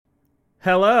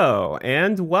Hello,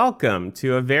 and welcome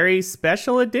to a very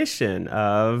special edition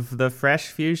of the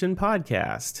Fresh Fusion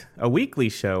Podcast, a weekly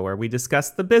show where we discuss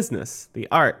the business, the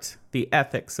art, the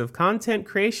ethics of content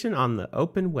creation on the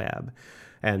open web.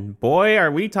 And boy, are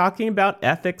we talking about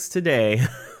ethics today.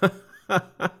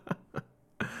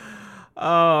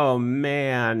 Oh,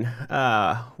 man.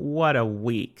 What a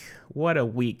week. What a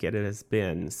week it has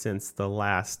been since the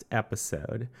last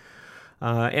episode.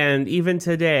 And even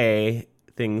today,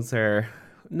 things are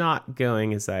not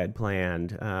going as I had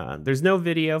planned. There's no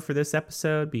video for this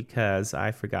episode because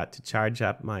I forgot to charge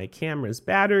up my camera's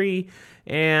battery.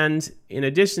 And in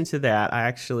addition to that, I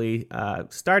actually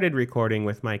started recording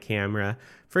with my camera,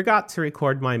 forgot to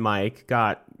record my mic,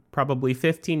 got probably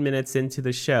 15 minutes into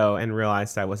the show and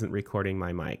realized I wasn't recording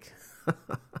my mic.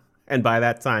 And by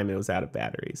that time, it was out of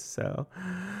batteries. So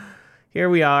here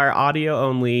we are, audio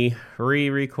only,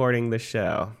 re-recording the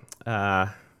show.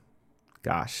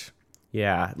 Gosh,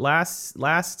 yeah. Last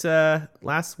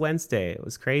Wednesday, it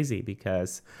was crazy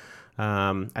because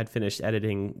I'd finished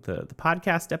editing the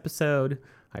podcast episode.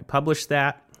 I published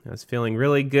that. I was feeling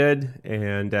really good,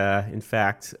 and in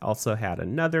fact, also had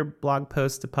another blog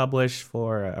post to publish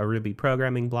for a Ruby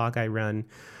programming blog I run.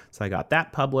 So I got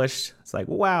that published. It's like,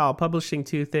 wow, publishing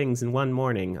 2 things in one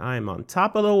morning. I'm on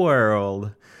top of the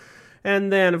world.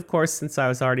 And then, of course, since I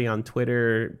was already on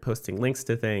Twitter posting links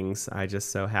to things, I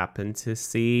just so happened to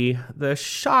see the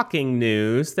shocking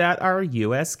news that our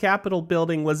U.S. Capitol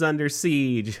building was under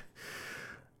siege.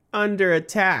 Under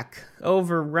attack,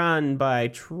 overrun by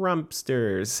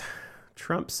Trumpsters,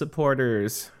 Trump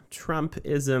supporters,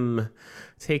 Trumpism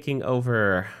taking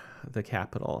over the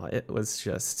Capitol. It was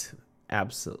just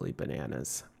absolutely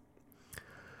bananas.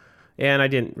 And I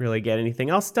didn't really get anything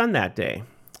else done that day.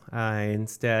 I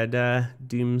instead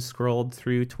doom scrolled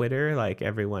through Twitter like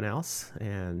everyone else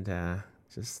and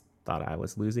just thought I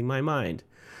was losing my mind.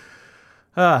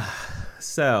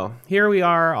 So here we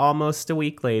are almost a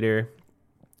week later,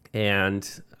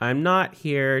 and I'm not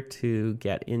here to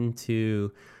get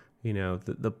into,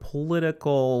 the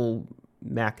political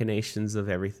machinations of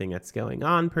everything that's going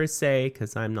on per se,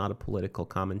 because I'm not a political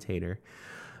commentator.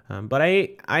 But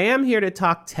I am here to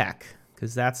talk tech,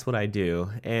 because that's what I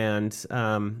do. And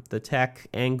the tech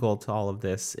angle to all of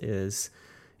this is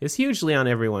hugely on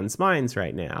everyone's minds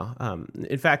right now.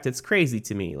 In fact, it's crazy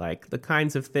to me. Like the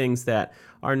kinds of things that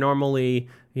are normally,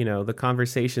 the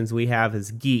conversations we have as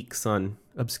geeks on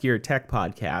obscure tech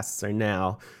podcasts are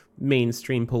now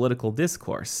mainstream political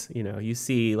discourse. You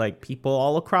see like people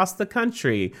all across the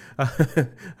country,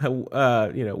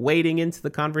 wading into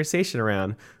the conversation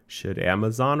around, should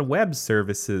Amazon Web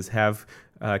Services have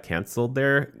canceled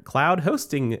their cloud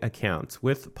hosting account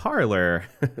with Parler,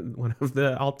 one of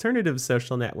the alternative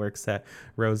social networks that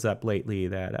rose up lately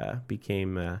that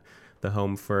became the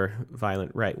home for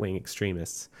violent right-wing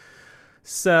extremists.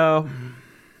 So,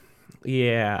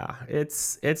 yeah,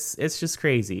 it's just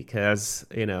crazy because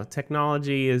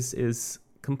technology is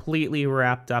completely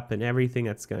wrapped up in everything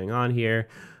that's going on here.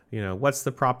 What's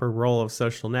the proper role of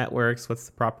social networks? What's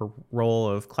the proper role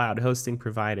of cloud hosting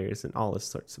providers and all this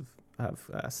sorts of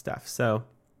stuff. So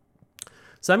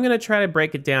I'm going to try to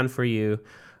break it down for you.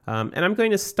 And I'm going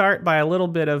to start by a little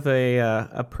bit of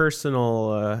a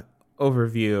personal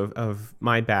overview of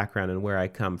my background and where I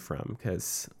come from,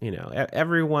 because,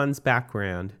 everyone's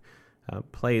background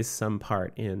plays some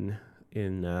part in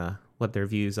what their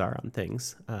views are on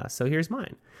things. So here's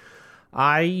mine.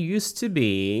 I used to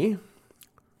be,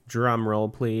 drum roll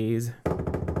please,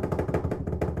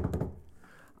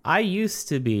 I used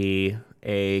to be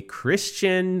a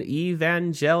Christian,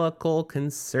 evangelical,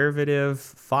 conservative,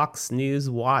 Fox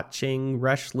News watching,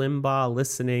 Rush Limbaugh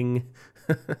listening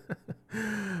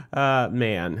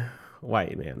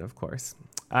white man, of course.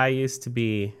 I used to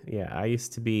be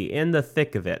in the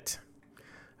thick of it.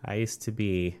 I used to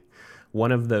be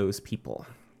one of those people.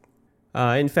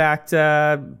 In fact,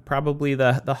 probably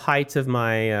the height of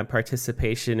my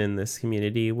participation in this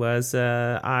community was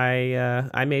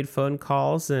I made phone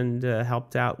calls and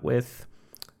helped out with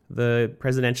the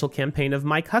presidential campaign of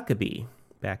Mike Huckabee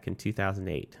back in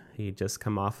 2008. He'd just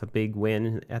come off a big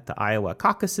win at the Iowa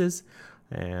caucuses,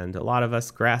 and a lot of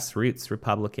us grassroots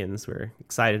Republicans were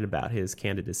excited about his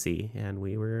candidacy, and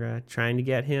we were trying to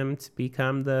get him to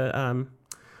become the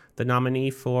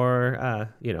nominee for,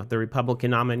 the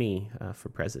Republican nominee for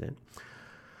president.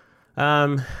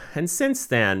 And since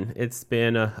then, it's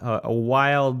been a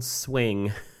wild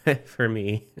swing for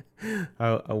me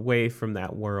away from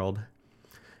that world.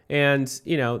 And,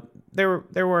 there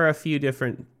were a few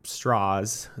different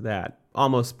straws that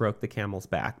almost broke the camel's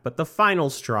back. But the final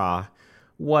straw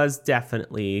was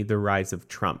definitely the rise of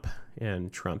Trump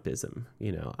and Trumpism.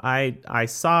 I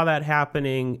saw that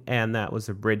happening, and that was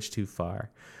a bridge too far.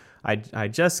 I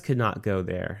just could not go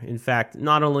there. In fact,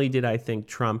 not only did I think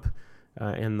Trump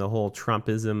and the whole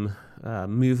Trumpism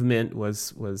movement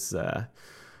was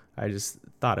I just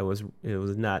thought it was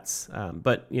nuts.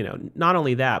 But not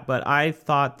only that, but I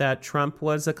thought that Trump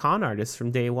was a con artist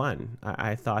from day one.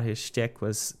 I thought his shtick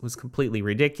was completely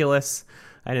ridiculous.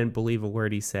 I didn't believe a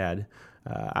word he said.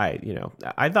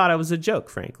 I thought it was a joke,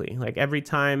 frankly. Like every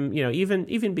time,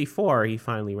 even before he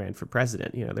finally ran for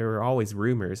president, there were always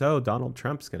rumors, oh, Donald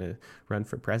Trump's going to run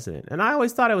for president. And I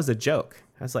always thought it was a joke.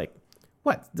 I was like,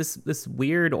 what, this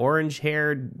weird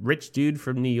orange-haired rich dude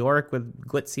from New York with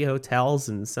glitzy hotels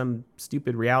and some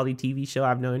stupid reality TV show I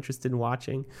have no interest in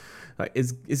watching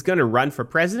is going to run for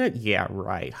president? Yeah,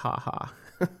 right. Ha ha.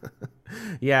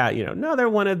 Yeah, no, they're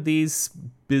one of these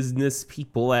business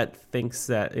people that thinks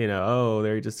that,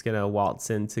 they're just going to waltz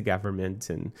into government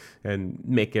and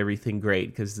make everything great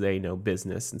because they know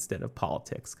business instead of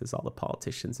politics, because all the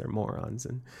politicians are morons.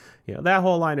 And, that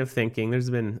whole line of thinking, there's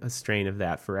been a strain of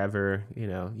that forever.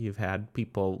 You've had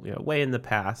people, way in the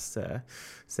past,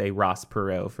 say Ross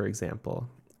Perot, for example.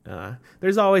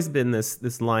 There's always been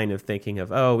this line of thinking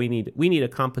of, oh, we need a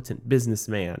competent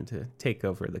businessman to take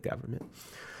over the government.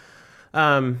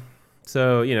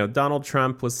 So, Donald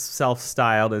Trump was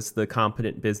self-styled as the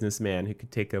competent businessman who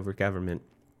could take over government.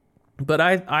 But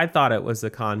I thought it was a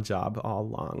con job all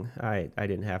along. I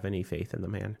didn't have any faith in the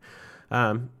man.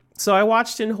 So I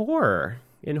watched in horror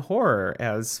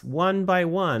as one by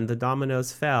one the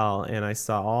dominoes fell, and I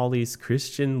saw all these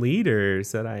Christian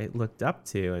leaders that I looked up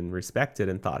to and respected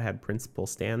and thought had principled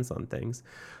stands on things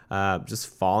just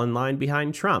fall in line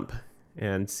behind Trump.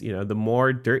 And, the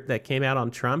more dirt that came out on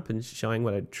Trump and showing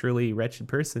what a truly wretched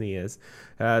person he is,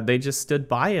 they just stood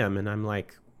by him. And I'm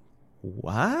like,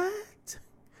 what?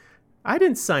 I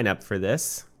didn't sign up for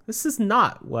this. This is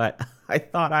not what I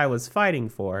thought I was fighting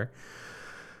for.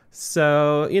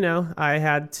 So, I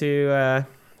had to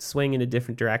swing in a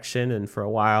different direction. And for a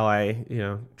while, I,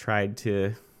 tried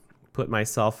to put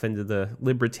myself into the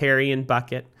libertarian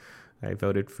bucket. I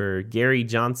voted for Gary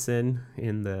Johnson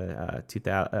in the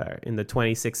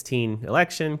 2016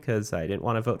 election because I didn't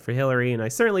want to vote for Hillary, and I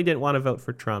certainly didn't want to vote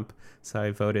for Trump, so I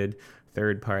voted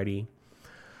third party.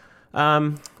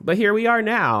 But here we are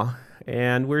now,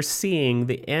 and we're seeing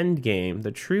the end game,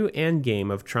 the true end game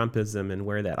of Trumpism and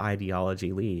where that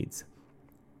ideology leads.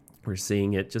 We're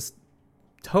seeing it just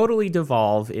totally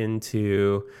devolve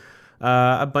into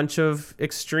a bunch of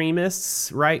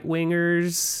extremists,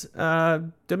 right-wingers,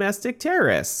 domestic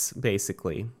terrorists,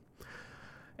 basically.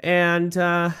 And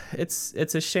it's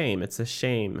a shame. It's a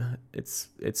shame.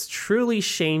 It's truly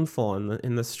shameful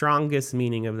in the strongest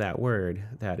meaning of that word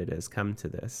that it has come to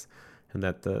this, and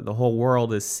that the whole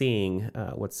world is seeing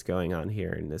what's going on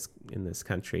here in this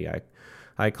country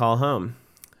I call home.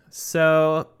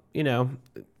 So,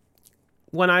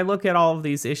 when I look at all of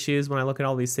these issues, when I look at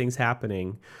all these things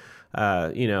happening,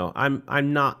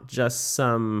 I'm not just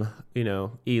some,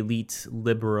 elite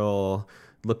liberal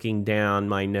looking down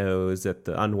my nose at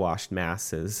the unwashed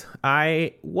masses.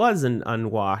 I was an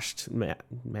unwashed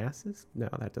masses? No,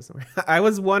 that doesn't work. I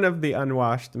was one of the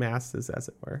unwashed masses, as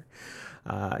it were.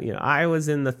 I was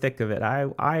in the thick of it.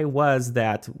 I was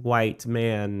that white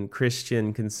man,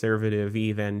 Christian, conservative,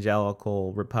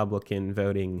 evangelical, Republican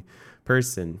voting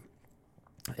person.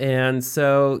 And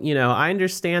so, I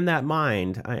understand that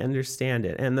mind. I understand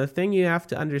it. And the thing you have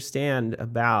to understand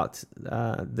about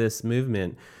this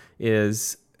movement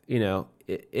is,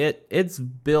 it's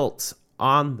built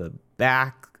on the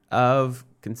back of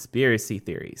conspiracy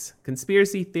theories.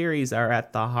 Conspiracy theories are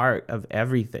at the heart of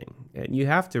everything. And you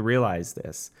have to realize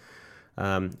this.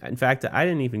 In fact, I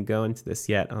didn't even go into this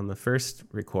yet on the first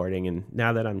recording. And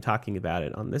now that I'm talking about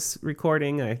it on this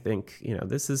recording, I think,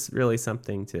 this is really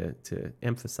something to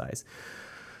emphasize.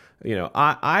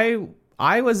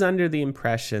 I was under the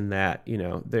impression that,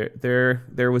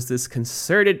 there was this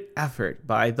concerted effort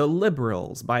by the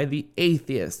liberals, by the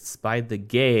atheists, by the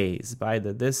gays, by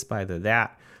the this, by the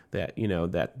that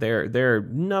their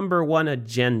number one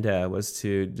agenda was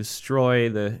to destroy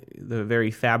the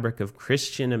very fabric of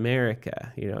Christian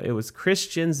America. It was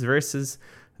Christians versus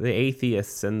the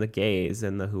atheists and the gays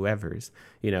and the whoever's.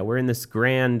 We're in this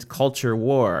grand culture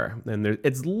war, and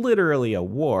it's literally a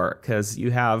war because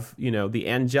you have, the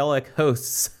angelic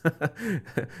hosts,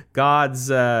 God's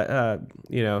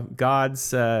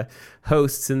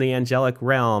hosts in the angelic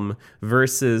realm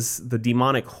versus the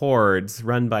demonic hordes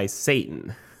run by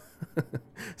Satan.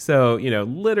 So,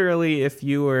 literally, if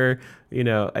you were,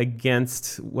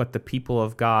 against what the people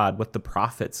of God, what the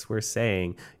prophets were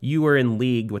saying, you were in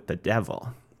league with the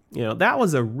devil. that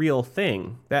was a real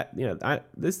thing. That,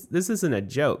 this isn't a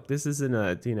joke. This isn't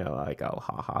a, like, oh,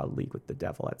 haha, league with the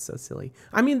devil. That's so silly.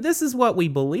 I mean, this is what we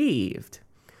believed.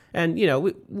 And,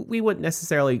 we wouldn't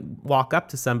necessarily walk up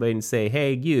to somebody and say,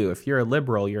 hey, if you're a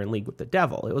liberal, you're in league with the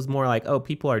devil. It was more like, oh,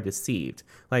 people are deceived.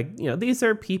 Like, these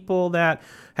are people that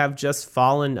have just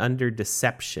fallen under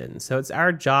deception. So it's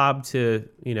our job to,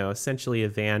 essentially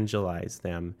evangelize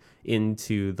them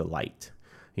into the light.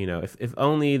 If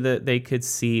only they could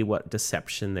see what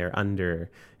deception they're under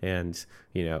and,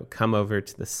 come over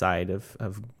to the side of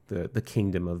the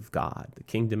kingdom of God, the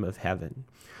kingdom of heaven.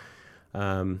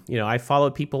 I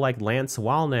followed people like Lance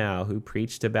Wallnau, who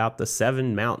preached about the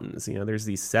 7 mountains. There's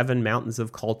these 7 mountains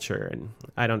of culture, and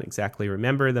I don't exactly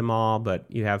remember them all, but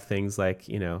you have things like,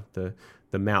 the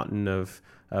mountain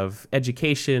of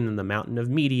education and the mountain of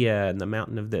media and the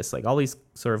mountain of this, like all these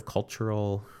sort of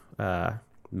cultural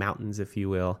mountains, if you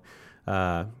will.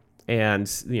 And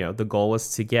the goal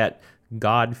was to get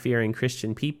God-fearing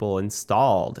Christian people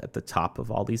installed at the top of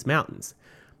all these mountains.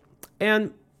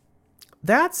 And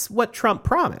that's what Trump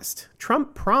promised.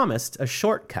 Trump promised a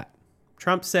shortcut.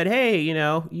 Trump said, hey, you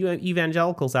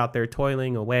evangelicals out there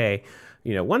toiling away,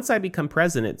 once I become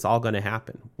president, it's all going to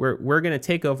happen. We're going to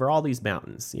take over all these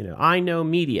mountains. I know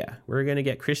media. We're going to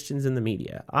get Christians in the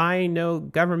media. I know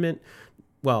government.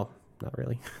 Well, not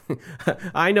really.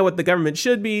 I know what the government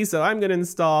should be, so I'm going to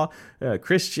install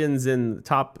Christians in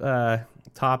top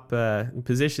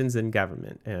positions in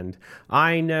government. And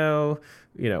I know,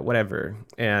 whatever.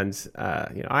 And,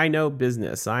 I know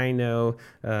business. I know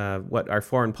what our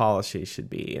foreign policy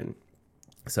should be. And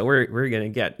so we're going to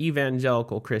get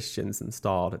evangelical Christians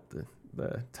installed at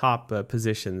the top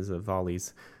positions of all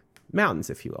these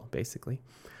mountains, if you will, basically.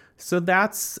 So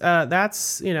that's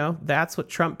what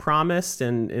Trump promised,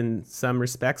 and in some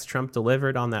respects, Trump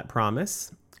delivered on that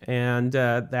promise. And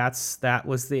that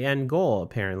was the end goal,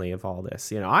 apparently, of all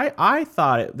this. I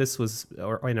thought this was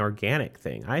an organic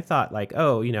thing. I thought, like,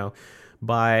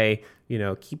 by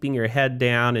keeping your head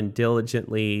down and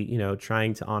diligently,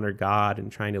 trying to honor God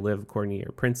and trying to live according to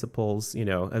your principles,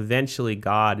 eventually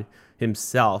God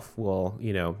himself will,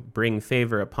 bring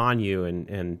favor upon you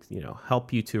and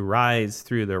help you to rise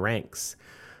through the ranks.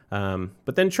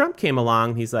 But then Trump came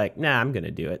along. He's like, nah, I'm going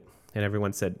to do it. And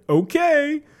everyone said,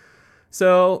 okay.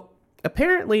 So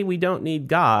apparently we don't need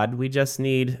God. We just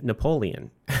need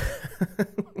Napoleon.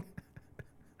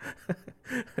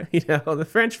 The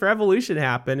French Revolution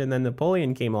happened, and then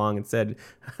Napoleon came along and said,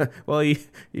 well, you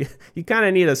kind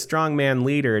of need a strongman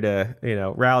leader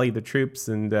to, rally the troops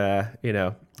and,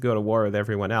 go to war with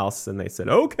everyone else. And they said,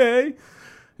 okay.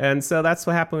 And so that's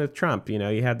what happened with Trump. You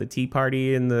had the Tea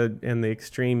Party and the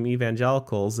extreme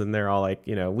evangelicals, and they're all like,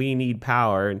 we need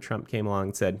power. And Trump came along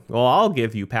and said, well, I'll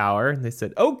give you power. And they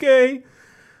said, okay.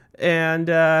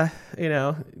 And,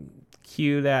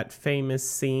 cue that famous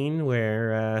scene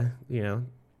where,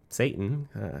 Satan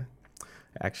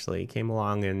actually came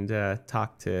along and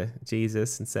talked to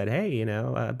Jesus and said, hey,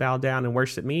 bow down and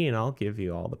worship me, and I'll give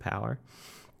you all the power.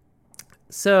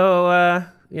 So,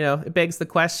 it begs the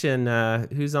question,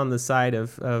 who's on the side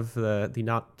of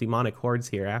the demonic hordes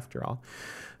here after all?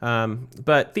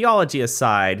 But theology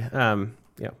aside,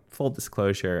 full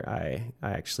disclosure, I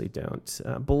actually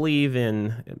don't believe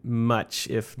in much,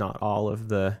 if not all, of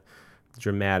the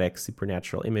dramatic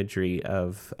supernatural imagery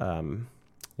of,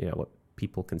 what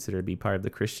people consider to be part of the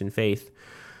Christian faith.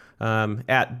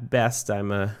 At best,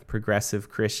 I'm a progressive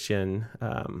Christian.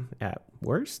 At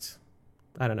worst,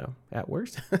 I don't know. At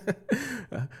worst.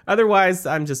 Otherwise,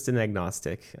 I'm just an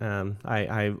agnostic.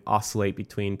 I oscillate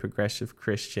between progressive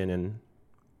Christian and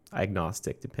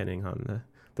agnostic, depending on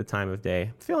the time of day.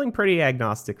 I'm feeling pretty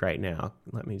agnostic right now,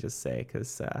 let me just say,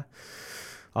 because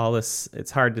all this,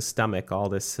 it's hard to stomach all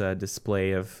this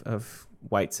display of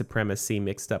white supremacy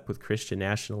mixed up with Christian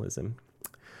nationalism.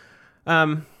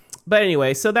 But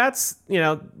anyway, so that's,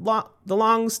 the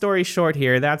long story short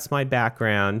here, that's my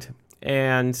background.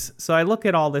 And so I look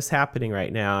at all this happening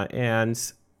right now, and,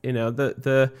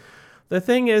 the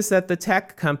thing is that the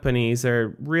tech companies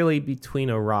are really between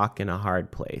a rock and a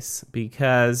hard place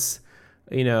because,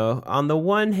 on the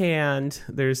one hand,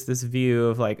 there's this view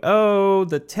of like, oh,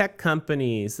 the tech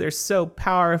companies, they're so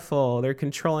powerful, they're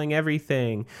controlling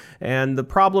everything. And the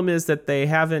problem is that they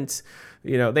haven't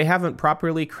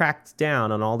properly cracked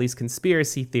down on all these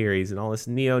conspiracy theories and all this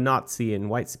neo-Nazi and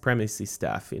white supremacy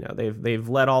stuff. They've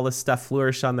let all this stuff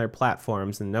flourish on their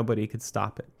platforms and nobody could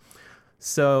stop it.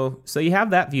 So you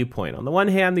have that viewpoint. On the one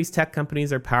hand, these tech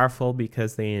companies are powerful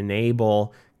because they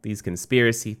enable these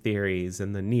conspiracy theories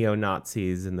and the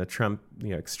neo-Nazis and the Trump,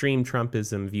 extreme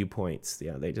Trumpism viewpoints.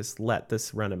 They just let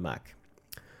this run amok.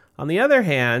 On the other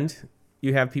hand,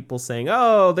 you have people saying,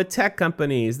 "Oh, the tech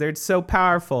companies, they're so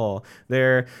powerful.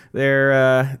 They're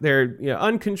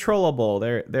uncontrollable.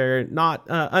 They're not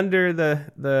under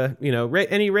the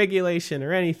any regulation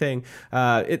or anything.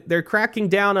 They're cracking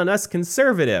down on us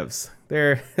conservatives.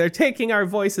 They're taking our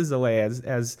voices away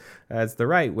as the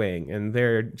right wing, and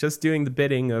they're just doing the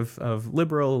bidding of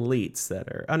liberal elites that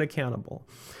are unaccountable."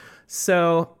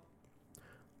 So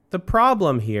the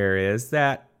problem here is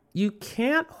that you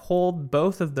can't hold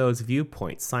both of those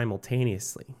viewpoints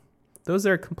simultaneously. Those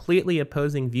are completely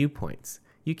opposing viewpoints.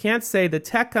 You can't say the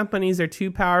tech companies are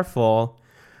too powerful.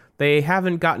 They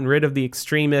haven't gotten rid of the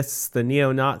extremists, the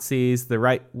neo-Nazis, the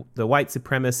white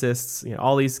supremacists,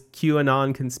 all these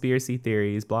QAnon conspiracy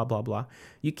theories, blah, blah, blah.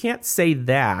 You can't say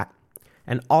that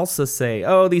and also say,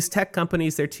 oh, these tech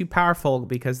companies, they're too powerful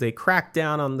because they crack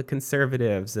down on the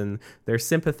conservatives and they're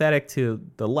sympathetic to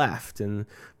the left and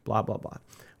blah, blah, blah.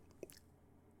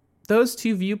 Those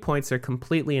two viewpoints are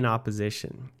completely in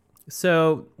opposition.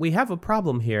 So we have a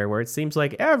problem here where it seems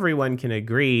like everyone can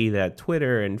agree that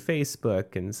Twitter and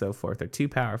Facebook and so forth are too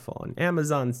powerful and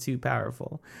Amazon's too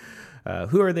powerful.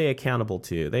 Who are they accountable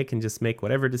to? They can just make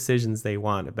whatever decisions they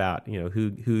want about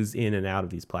who's in and out of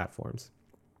these platforms.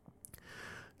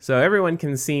 So everyone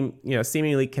can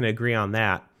seemingly can agree on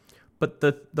that. But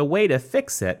the way to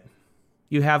fix it,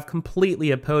 you have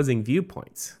completely opposing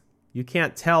viewpoints. You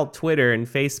can't tell Twitter and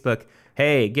Facebook,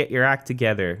 hey, get your act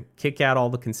together, kick out all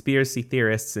the conspiracy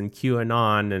theorists and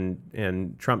QAnon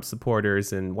and Trump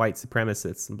supporters and white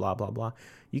supremacists and blah, blah, blah.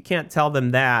 You can't tell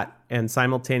them that and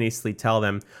simultaneously tell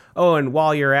them, oh, and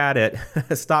while you're at it,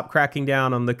 stop cracking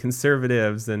down on the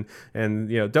conservatives and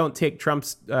don't take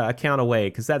Trump's account away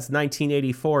because that's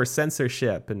 1984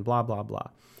 censorship and blah, blah, blah.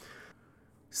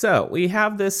 So we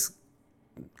have this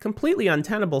completely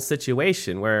untenable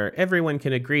situation where everyone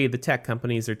can agree the tech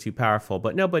companies are too powerful,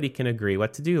 but nobody can agree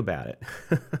what to do about it.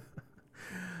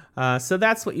 So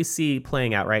that's what you see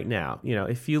playing out right now.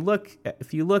 If you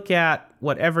look at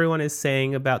what everyone is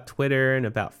saying about Twitter and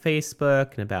about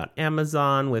Facebook and about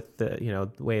Amazon, with the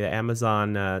way that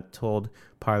Amazon told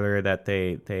Parler that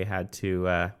they had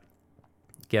to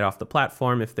get off the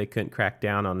platform if they couldn't crack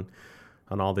down on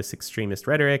all this extremist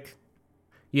rhetoric.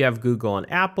 You have Google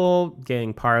and Apple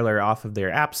getting Parler off of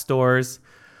their app stores.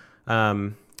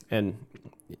 And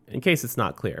in case it's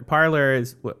not clear, Parler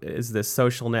is this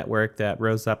social network that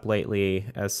rose up lately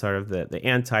as sort of the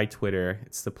anti-Twitter.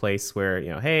 It's the place where,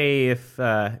 hey, if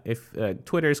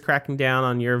Twitter's cracking down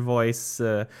on your voice,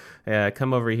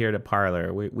 come over here to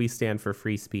Parler. We stand for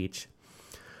free speech.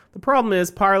 The problem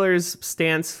is Parler's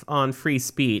stance on free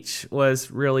speech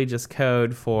was really just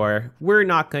code for, we're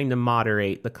not going to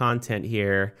moderate the content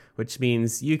here, which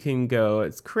means you can go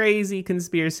as crazy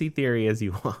conspiracy theory as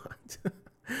you want.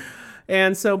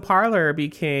 And so Parler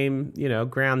became,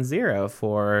 ground zero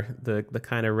for the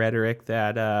kind of rhetoric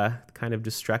that, kind of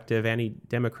destructive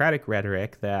anti-democratic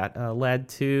rhetoric that led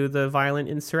to the violent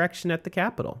insurrection at the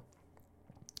Capitol.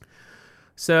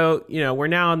 So, we're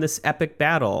now in this epic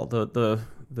battle, the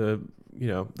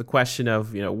question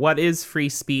of, what is free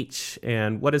speech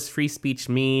and what does free speech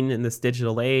mean in this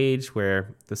digital age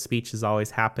where the speech is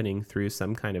always happening through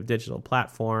some kind of digital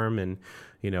platform, and,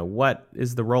 what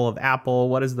is the role of Apple?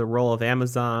 What is the role of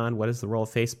Amazon? What is the role of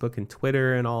Facebook and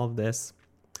Twitter and all of this?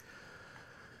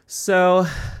 So,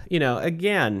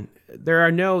 again, there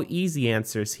are no easy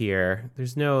answers here.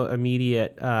 There's no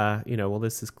immediate,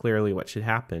 this is clearly what should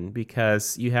happen,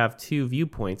 because you have two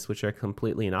viewpoints which are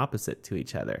completely in opposite to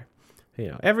each other.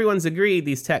 Everyone's agreed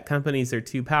these tech companies are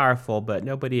too powerful, but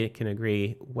nobody can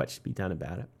agree what should be done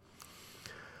about it.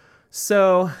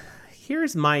 So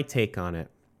here's my take on it.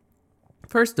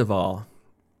 First of all,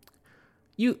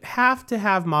 you have to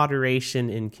have moderation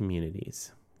in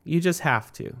communities. You just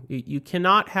have to. You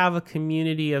cannot have a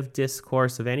community of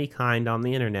discourse of any kind on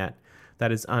the internet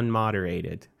that is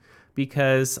unmoderated,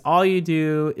 because all you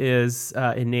do is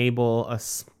enable a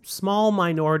small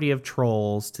minority of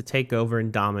trolls to take over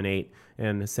and dominate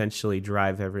and essentially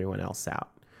drive everyone else out.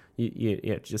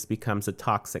 It just becomes a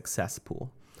toxic cesspool.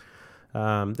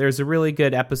 There's a really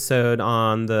good episode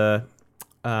on the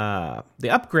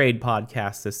Upgrade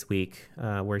podcast this week,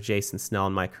 where Jason Snell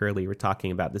and Mike Hurley were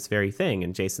talking about this very thing.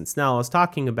 And Jason Snell was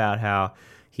talking about how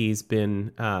he's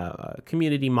been a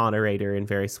community moderator in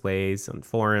various ways on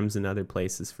forums and other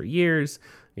places for years.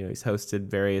 He's hosted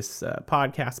various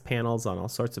podcast panels on all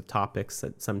sorts of topics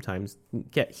that sometimes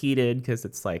get heated because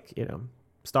it's like,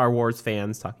 Star Wars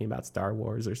fans talking about Star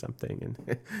Wars or something,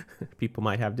 and people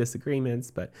might have disagreements,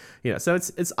 but so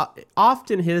it's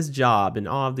often his job in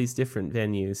all of these different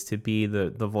venues to be the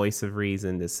voice of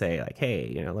reason, to say like,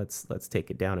 hey, let's take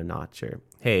it down a notch, or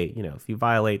hey, if you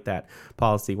violate that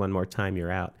policy one more time,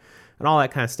 you're out, and all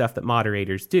that kind of stuff that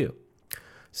moderators do.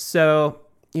 So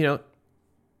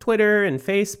Twitter and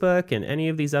Facebook and any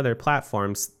of these other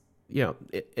platforms,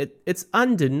 it's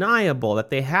undeniable that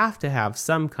they have to have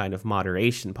some kind of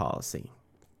moderation policy.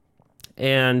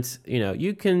 And,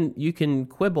 you can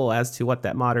quibble as to what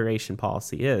that moderation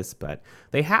policy is, but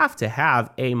they have to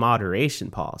have a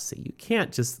moderation policy. You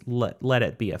can't just let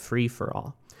it be a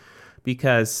free-for-all,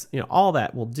 because, all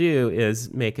that will do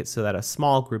is make it so that a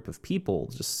small group of people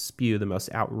just spew the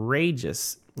most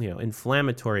outrageous,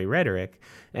 inflammatory rhetoric,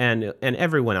 and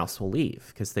everyone else will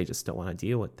leave because they just don't want to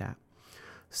deal with that.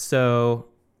 So,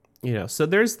 so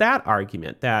there's that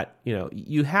argument that,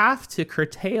 you have to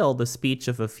curtail the speech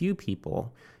of a few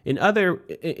people in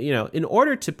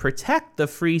order to protect the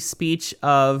free speech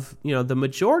of, the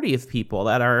majority of people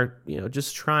that are,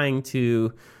 just trying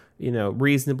to,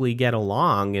 reasonably get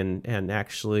along and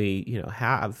actually,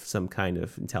 have some kind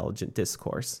of intelligent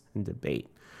discourse and debate.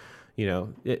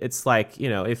 It's like,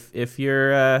 if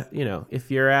you're at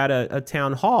a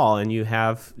town hall and you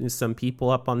have some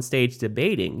people up on stage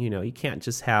debating, you can't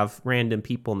just have random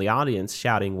people in the audience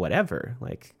shouting whatever.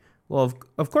 Like, well,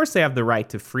 of course they have the right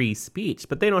to free speech,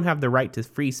 but they don't have the right to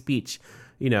free speech,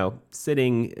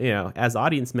 sitting, as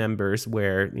audience members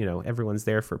where, everyone's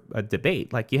there for a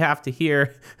debate. Like, you have to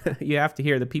hear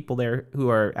the people there who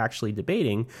are actually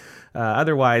debating.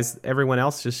 Otherwise, everyone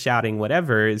else just shouting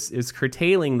whatever is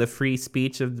curtailing the free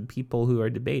speech of the people who are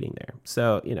debating there.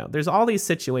 So, there's all these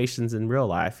situations in real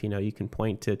life. You can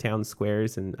point to town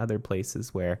squares and other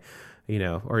places where,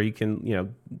 or you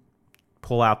can,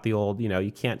 pull out the old,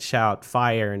 you can't shout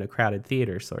fire in a crowded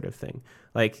theater sort of thing.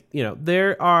 Like,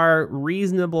 there are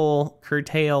reasonable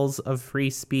curtails of free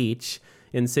speech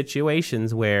in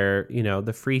situations where,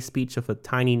 the free speech of a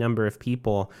tiny number of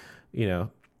people,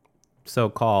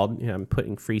 so-called, I'm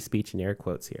putting free speech in air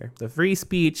quotes here. The free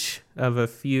speech of a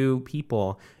few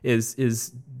people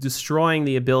is destroying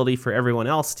the ability for everyone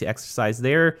else to exercise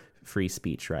their free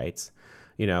speech rights.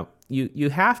 You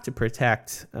have to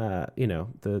protect,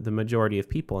 the majority of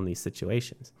people in these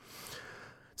situations.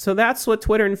 So that's what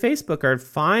Twitter and Facebook are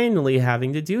finally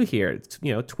having to do here.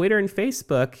 Twitter and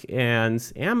Facebook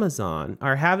and Amazon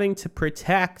are having to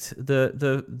protect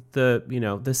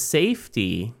the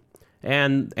safety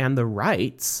and the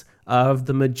rights of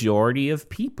the majority of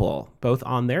people, both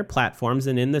on their platforms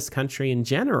and in this country in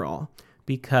general,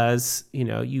 because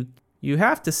you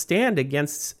have to stand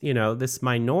against this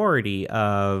minority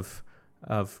of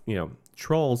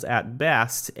trolls at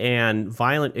best and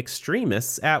violent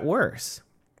extremists at worst.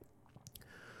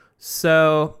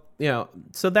 So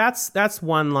that's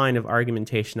one line of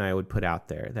argumentation I would put out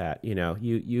there, that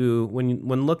you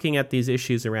when looking at these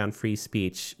issues around free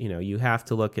speech, you have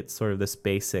to look at sort of this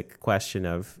basic question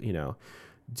of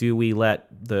do we let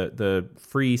the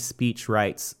free speech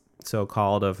rights,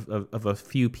 so-called, of a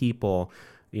few people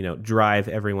drive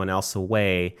everyone else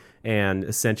away and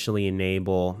essentially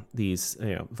enable these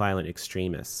violent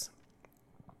extremists.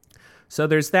 So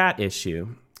there's that issue,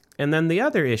 and then the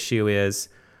other issue is,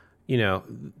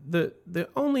 the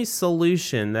only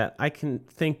solution that I can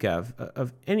think of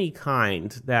any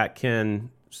kind that can,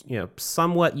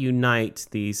 somewhat unite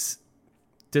these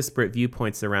disparate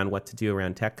viewpoints around what to do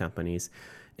around tech companies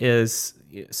is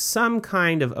some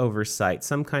kind of oversight,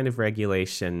 some kind of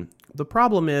regulation. The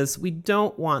problem is we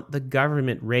don't want the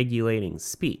government regulating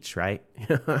speech, right?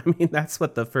 I mean, that's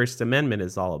what the First Amendment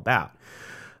is all about.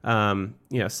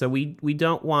 So we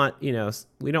don't want,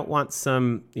 we don't want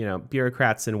some,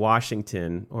 bureaucrats in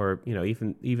Washington or,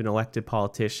 even elected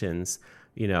politicians,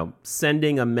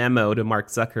 sending a memo to Mark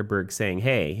Zuckerberg saying,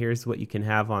 hey, here's what you can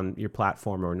have on your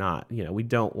platform or not. We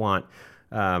don't want,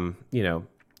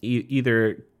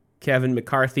 either Kevin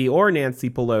McCarthy or Nancy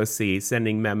Pelosi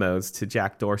sending memos to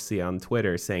Jack Dorsey on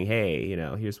Twitter saying, hey,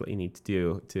 here's what you need to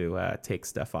do to take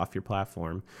stuff off your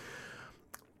platform.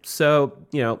 So,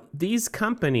 these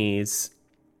companies,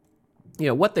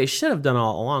 what they should have done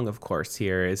all along, of course,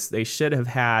 here is they should have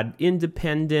had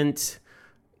independent,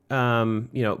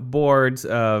 boards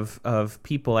of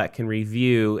people that can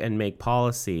review and make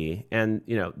policy. And,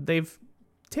 they've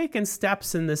taken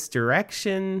steps in this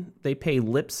direction. They pay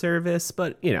lip service.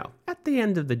 But, at the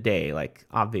end of the day,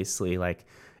 obviously,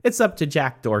 it's up to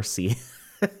Jack Dorsey.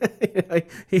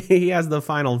 He has the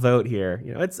final vote here.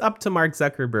 It's up to Mark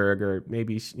Zuckerberg or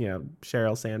maybe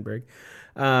Sheryl Sandberg.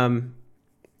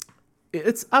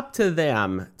 it's up to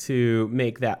them to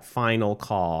make that final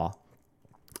call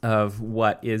of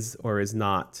what is or is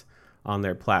not on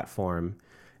their platform.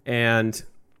 And,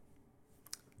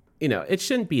 it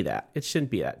shouldn't be that. It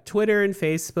shouldn't be that. Twitter and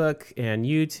Facebook and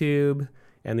YouTube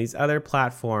and these other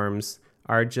platforms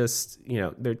are just,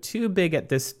 they're too big at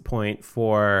this point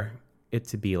for it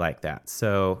to be like that.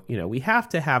 So, we have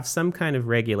to have some kind of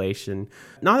regulation.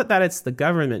 Not that it's the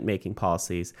government making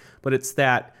policies, but it's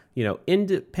that,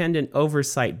 independent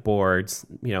oversight boards,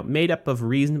 made up of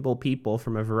reasonable people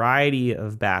from a variety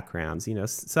of backgrounds,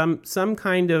 some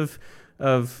kind of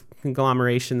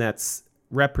conglomeration that's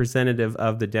representative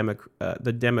of the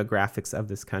demographics of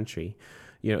this country.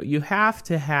 You have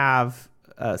to have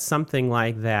something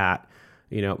like that,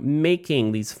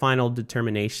 making these final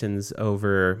determinations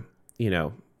over,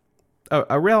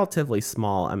 a relatively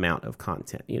small amount of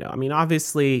content.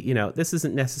 Obviously, this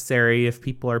isn't necessary if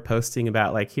people are posting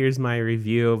about like, here's my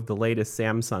review of the latest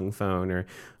Samsung phone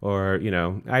or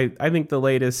I think the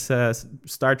latest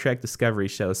Star Trek Discovery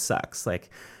show sucks. Like,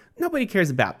 nobody cares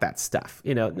about that stuff.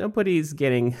 Nobody's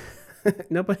getting,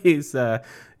 nobody's,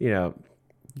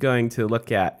 going to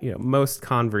look at, most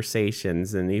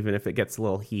conversations. And even if it gets a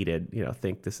little heated,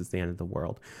 think this is the end of the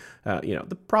world.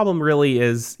 The problem really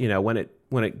is, when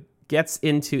it gets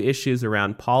into issues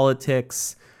around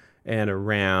politics and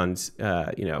around,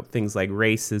 things like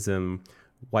racism,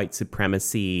 white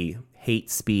supremacy, hate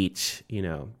speech,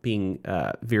 being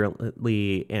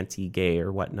virulently anti-gay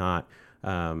or whatnot.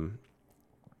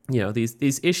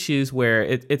 These issues where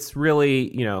it's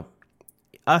really,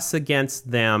 us against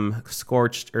them,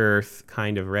 scorched earth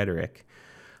kind of rhetoric.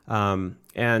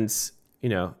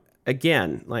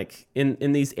 Again, like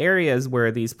in these areas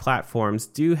where these platforms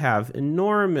do have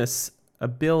enormous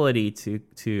ability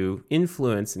to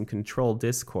influence and control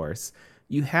discourse,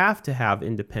 you have to have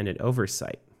independent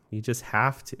oversight. You just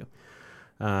have to.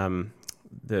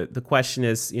 The question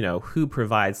is, who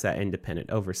provides that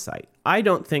independent oversight? I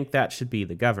don't think that should be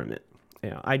the government.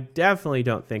 I definitely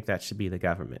don't think that should be the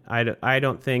government. I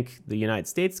don't think the United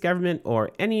States government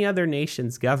or any other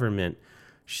nation's government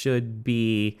should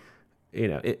be,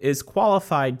 is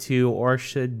qualified to or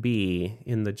should be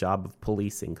in the job of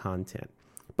policing content.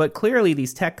 But clearly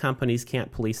these tech companies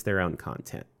can't police their own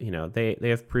content. They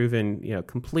have proven,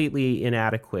 completely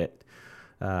inadequate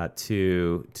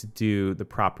to do the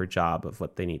proper job of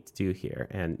what they need to do here.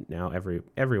 And now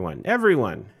everyone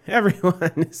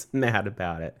is mad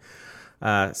about it.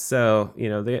 So,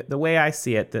 the way I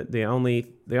see it, the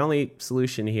only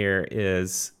solution here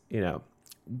is,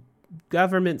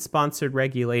 government-sponsored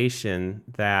regulation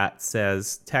that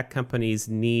says tech companies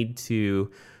need to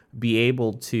be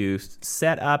able to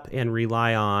set up and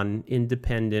rely on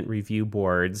independent review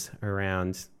boards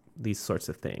around these sorts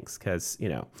of things. Because,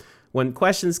 when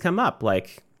questions come up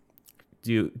like,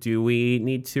 do we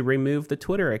need to remove the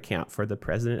Twitter account for the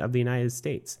president of the United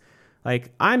States?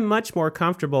 Like, I'm much more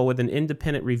comfortable with an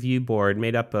independent review board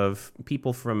made up of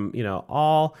people from,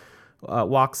 all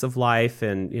walks of life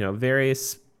and,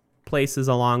 various places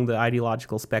along the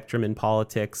ideological spectrum in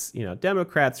politics,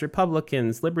 Democrats,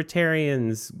 Republicans,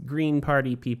 Libertarians, Green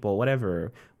Party people,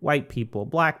 whatever, white people,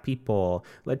 black people,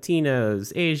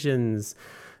 Latinos, Asians,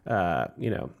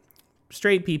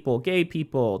 straight people, gay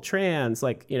people, trans,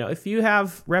 if you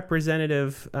have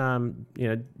representative,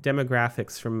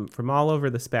 demographics from all over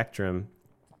the spectrum,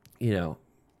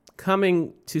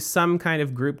 coming to some kind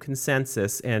of group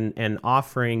consensus and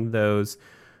offering those,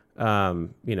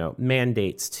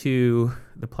 mandates to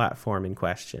the platform in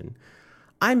question,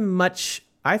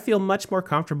 I feel much more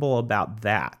comfortable about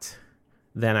that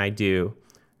than I do,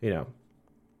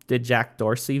 did Jack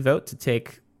Dorsey vote to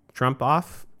take Trump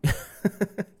off?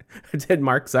 Did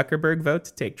Mark Zuckerberg vote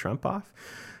to take Trump off?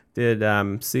 Did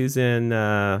Susan,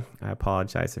 I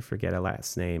apologize, I forget her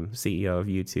last name, CEO of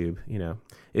YouTube,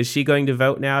 is she going to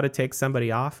vote now to take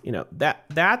somebody off?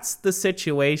 That's the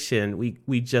situation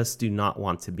we just do not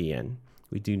want to be in.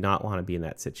 We do not want to be in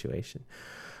that situation.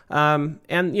 And,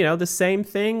 the same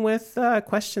thing with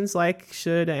questions like,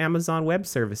 should Amazon Web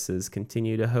Services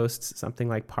continue to host something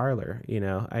like Parler?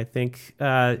 I think,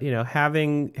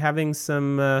 having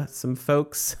some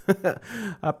folks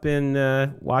up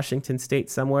in Washington State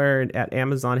somewhere at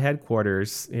Amazon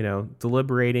headquarters,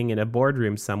 deliberating in a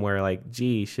boardroom somewhere like,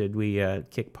 gee, should we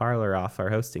kick Parler off our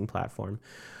hosting platform?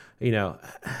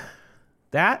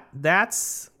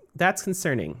 That's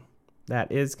concerning.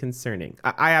 That is concerning.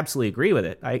 I absolutely agree with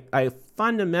it. I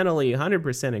fundamentally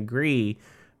 100% agree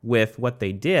with what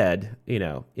they did,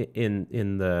 in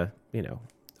the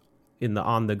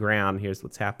on the ground, here's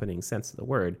what's happening sense of the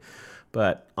word.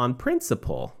 But on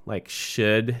principle,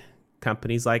 should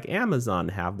companies like Amazon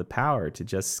have the power to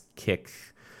just kick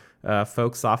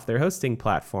folks off their hosting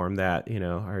platform that,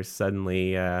 are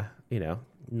suddenly,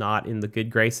 not in the good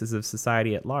graces of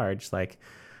society at large. Like,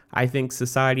 I think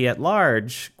society at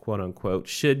large, quote unquote,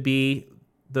 should be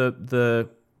the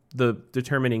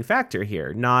determining factor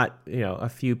here, not, a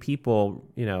few people,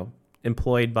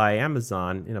 employed by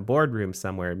Amazon in a boardroom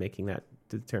somewhere making that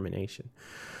determination.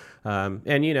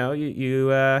 And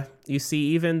you see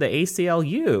even the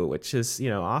ACLU, which is,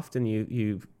 often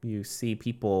you see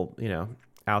people,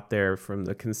 out there from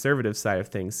the conservative side of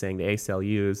things saying the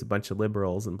ACLU is a bunch of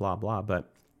liberals and blah blah.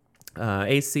 But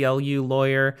ACLU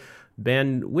lawyer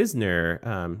Ben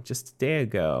Wisner, just a day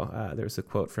ago, there was a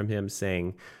quote from him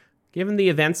saying, "Given the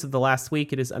events of the last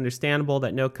week, it is understandable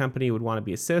that no company would want to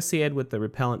be associated with the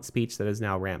repellent speech that is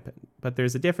now rampant. But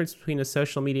there's a difference between a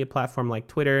social media platform like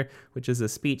Twitter, which is a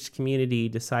speech community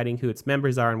deciding who its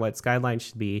members are and what its guidelines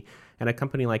should be, and a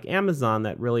company like Amazon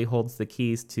that really holds the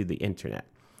keys to the internet.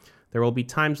 There will be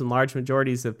times when large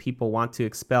majorities of people want to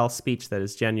expel speech that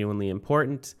is genuinely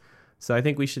important. So I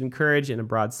think we should encourage, in a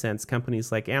broad sense, companies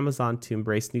like Amazon to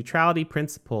embrace neutrality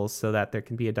principles so that there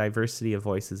can be a diversity of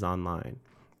voices online."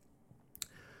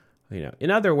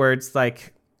 In other words,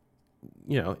 like,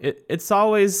 it's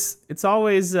always it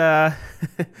always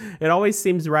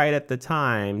seems right at the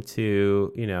time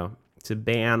to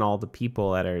ban all the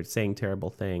people that are saying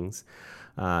terrible things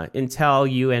until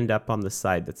you end up on the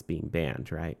side that's being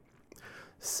banned, right?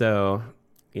 So,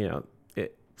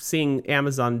 seeing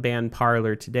Amazon ban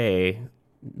Parler today,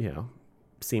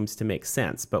 seems to make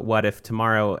sense. But what if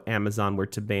tomorrow Amazon were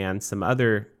to ban some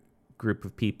other group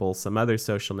of people, some other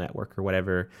social network or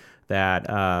whatever that,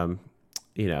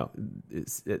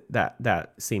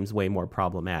 that seems way more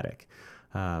problematic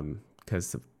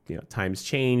because times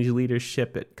change,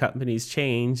 leadership at companies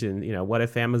change, and what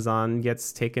if Amazon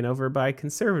gets taken over by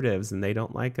conservatives and they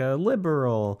don't like a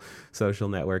liberal social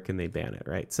network and they ban it,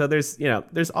 right? So there's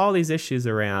all these issues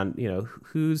around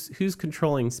who's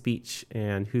controlling speech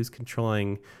and who's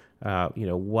controlling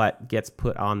what gets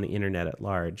put on the internet at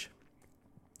large.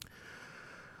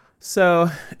 So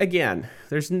again,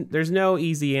 there's no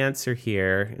easy answer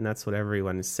here, and that's what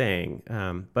everyone is saying.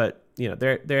 But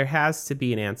there has to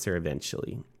be an answer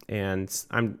eventually. And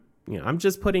I'm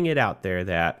just putting it out there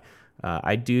that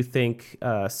I do think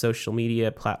social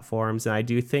media platforms and I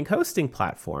do think hosting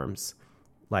platforms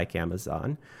like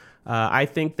Amazon, I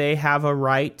think they have a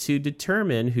right to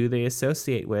determine who they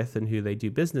associate with and who they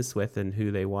do business with and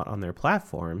who they want on their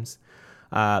platforms.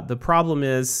 The problem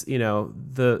is,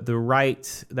 the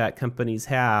right that companies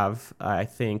have, I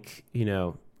think,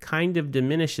 kind of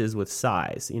diminishes with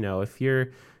size.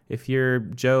 If you're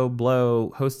Joe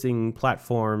Blow hosting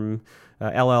platform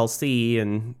LLC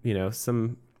in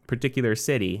some particular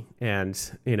city,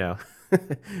 and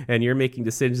and you're making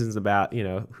decisions about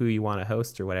who you want to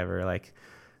host or whatever, like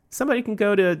somebody can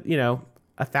go to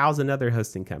 1,000 other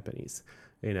hosting companies.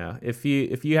 If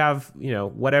you have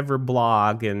whatever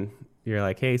blog and you're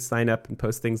like, hey, sign up and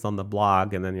post things on the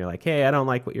blog, and then you're like, hey, I don't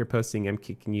like what you're posting, I'm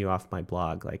kicking you off my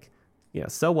blog. Like,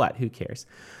 so what? Who cares?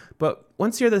 But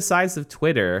once you're the size of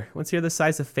Twitter, once you're the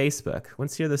size of Facebook,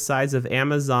 once you're the size of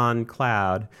Amazon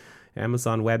Cloud,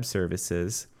 Amazon Web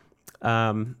Services,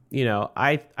 I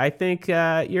think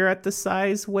you're at the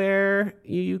size where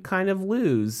you kind of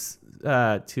lose,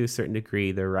 to a certain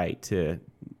degree, the right to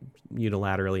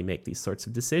unilaterally make these sorts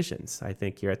of decisions. I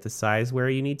think you're at the size where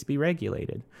you need to be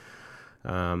regulated.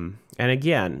 And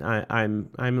again, I'm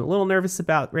a little nervous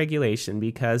about regulation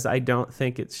because I don't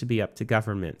think it should be up to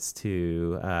governments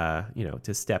to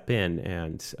step in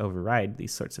and override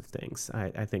these sorts of things.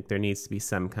 I think there needs to be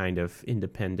some kind of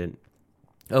independent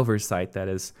oversight that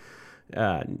is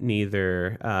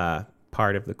neither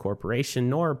part of the corporation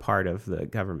nor part of the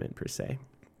government per se.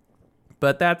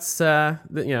 But that's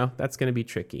that's going to be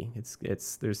tricky.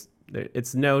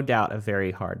 It's no doubt a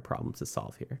very hard problem to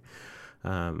solve here.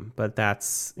 But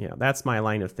that's my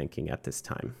line of thinking at this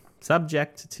time,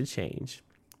 subject to change.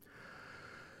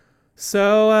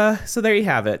 So there you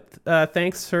have it.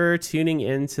 Thanks for tuning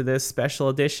in to this special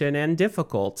edition and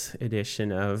difficult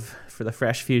edition of For the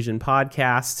Fresh Fusion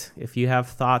podcast. If you have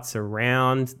thoughts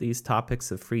around these topics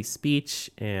of free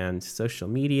speech and social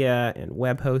media and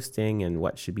web hosting and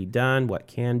what should be done, what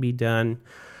can be done,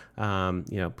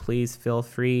 please feel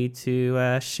free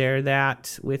to share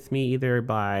that with me either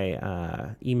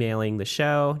by emailing the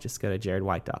show. Just go to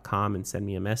jaredwhite.com and send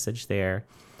me a message there.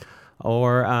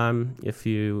 Or if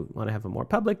you want to have a more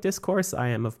public discourse, I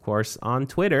am, of course, on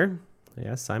Twitter.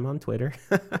 Yes, I'm on Twitter.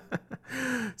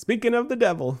 Speaking of the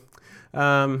devil,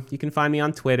 you can find me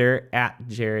on Twitter at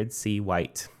Jared C.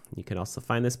 White. You can also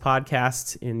find this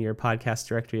podcast in your podcast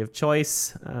directory of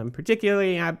choice,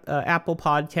 particularly Apple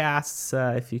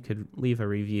Podcasts. If you could leave a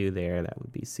review there, that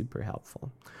would be super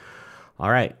helpful. All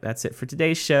right, that's it for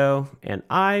today's show, and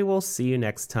I will see you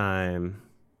next time.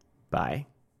 Bye.